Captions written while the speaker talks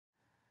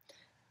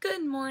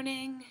Good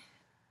morning.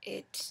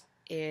 It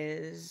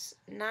is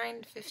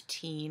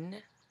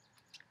 9:15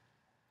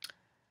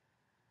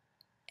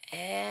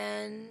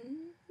 and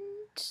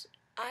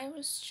I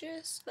was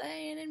just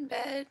laying in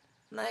bed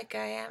like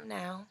I am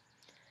now,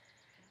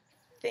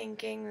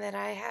 thinking that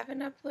I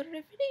haven't uploaded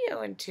a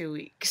video in 2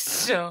 weeks,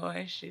 so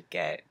I should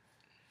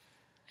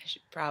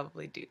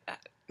probably do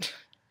that.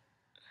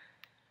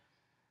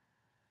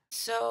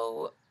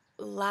 So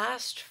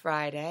last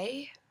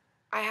Friday,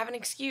 I have an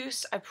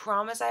excuse. I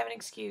promise I have an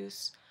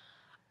excuse.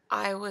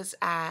 I was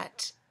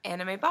at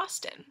Anime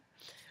Boston,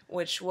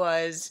 which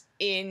was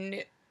incredible.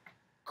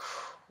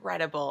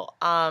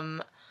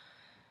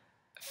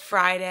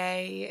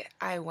 Friday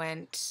I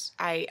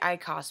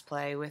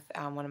cosplay with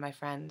one of my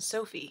friends,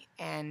 Sophie,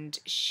 and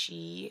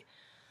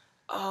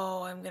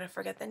I'm gonna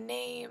forget the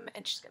name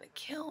and she's gonna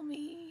kill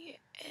me,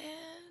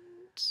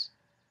 and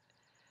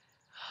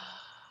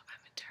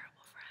I'm a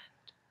terrible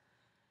friend.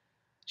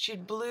 She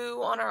had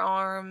blue on her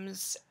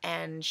arms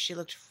and she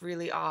looked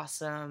really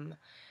awesome.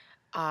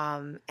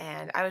 And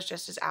I was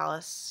dressed as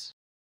Alice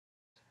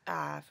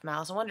from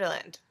Alice in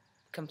Wonderland,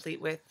 complete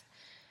with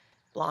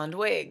blonde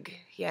wig.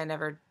 Yeah,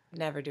 never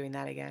doing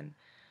that again.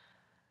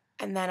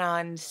 And then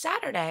on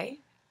Saturday,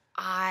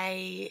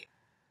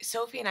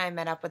 Sophie and I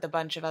met up with a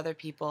bunch of other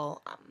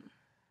people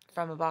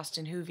from a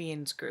Boston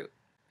Whovians group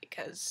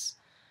because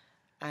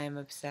I am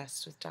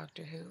obsessed with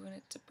Doctor Who and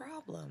it's a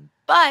problem.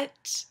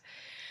 But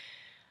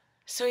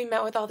so we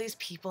met with all these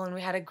people and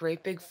we had a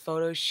great big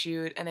photo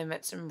shoot and I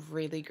met some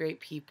really great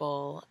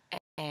people,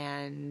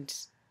 and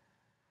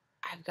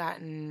I've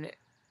gotten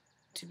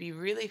to be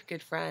really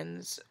good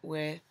friends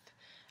with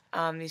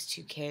these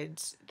two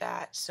kids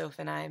that Soph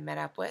and I met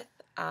up with,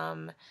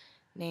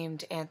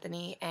 named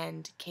Anthony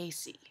and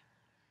Casey.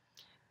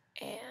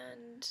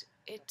 And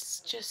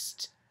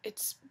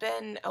it's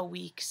been a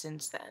week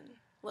since then.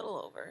 A little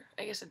over.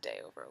 I guess a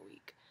day over a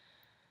week.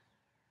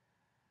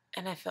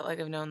 And I felt like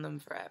I've known them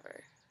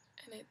forever.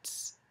 And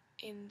it's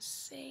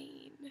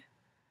insane.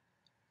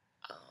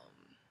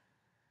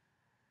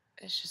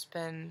 It's just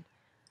been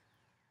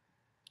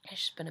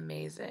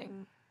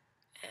amazing.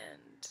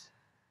 And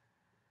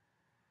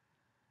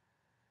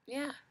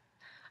yeah.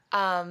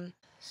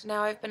 So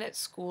now I've been at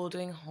school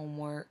doing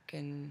homework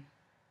and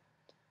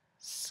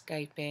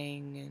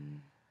Skyping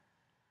and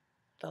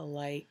the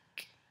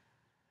like.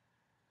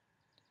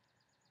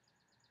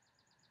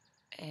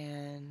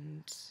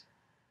 And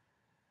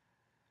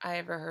I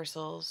have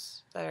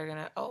rehearsals that are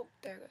gonna, oh,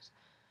 there it goes.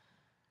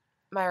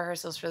 My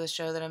rehearsals for the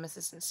show that I'm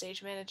assistant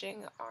stage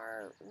managing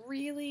are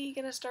really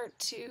gonna start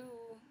to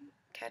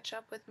catch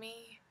up with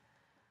me.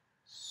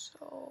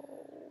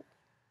 So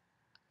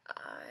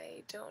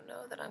I don't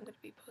know that I'm gonna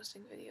be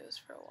posting videos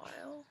for a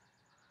while,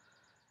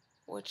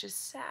 which is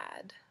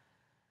sad.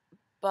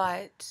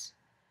 But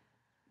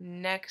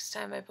next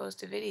time I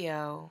post a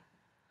video,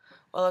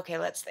 well, okay,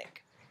 let's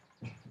think.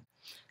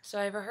 So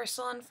I have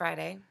rehearsal on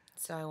Friday,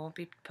 so I won't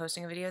be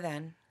posting a video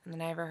then. And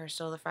then I have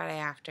rehearsal the Friday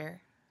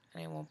after,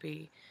 and I won't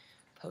be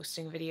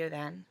posting a video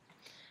then.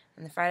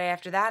 And the Friday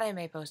after that, I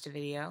may post a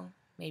video.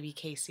 Maybe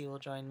Casey will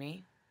join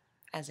me.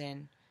 As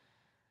in,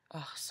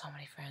 oh, so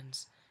many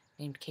friends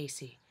named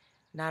Casey.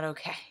 Not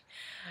okay.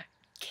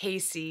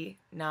 Casey,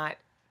 not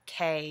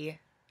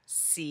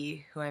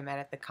K.C., who I met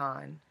at the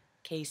con.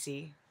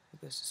 Casey, who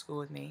goes to school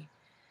with me.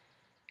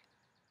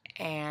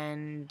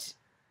 And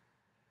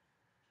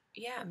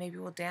yeah, maybe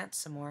we'll dance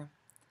some more.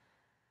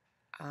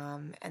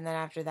 And then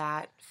after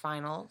that,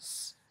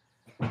 finals.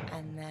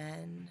 And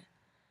then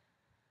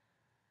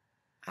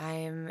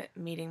I'm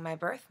meeting my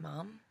birth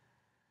mom,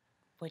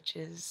 which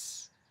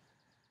is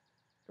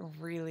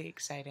really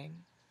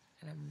exciting.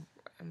 And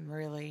I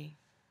really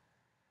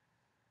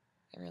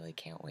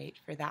can't wait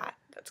for that.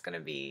 That's going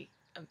to be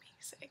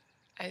amazing.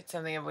 It's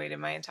something I've waited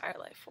my entire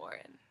life for,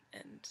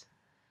 and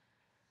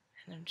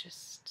I'm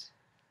just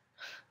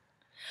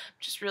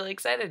really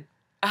excited.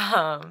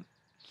 And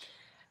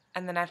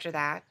then after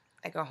that,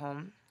 I go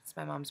home. It's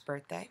my mom's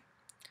birthday.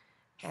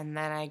 And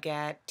then I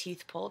get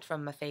teeth pulled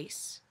from my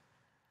face.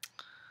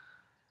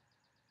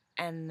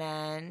 And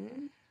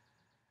then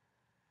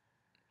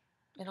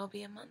it'll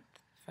be a month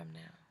from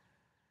now.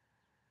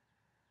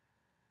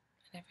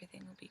 And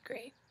everything will be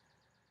great.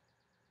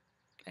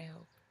 I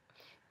hope.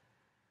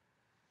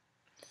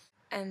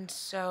 And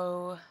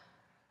so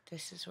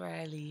this is where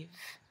I leave.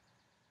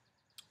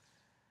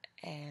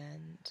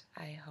 And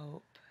I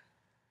hope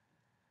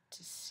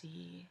to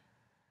see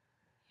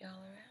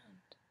y'all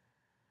around.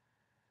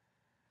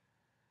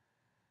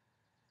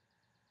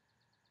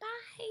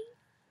 Bye!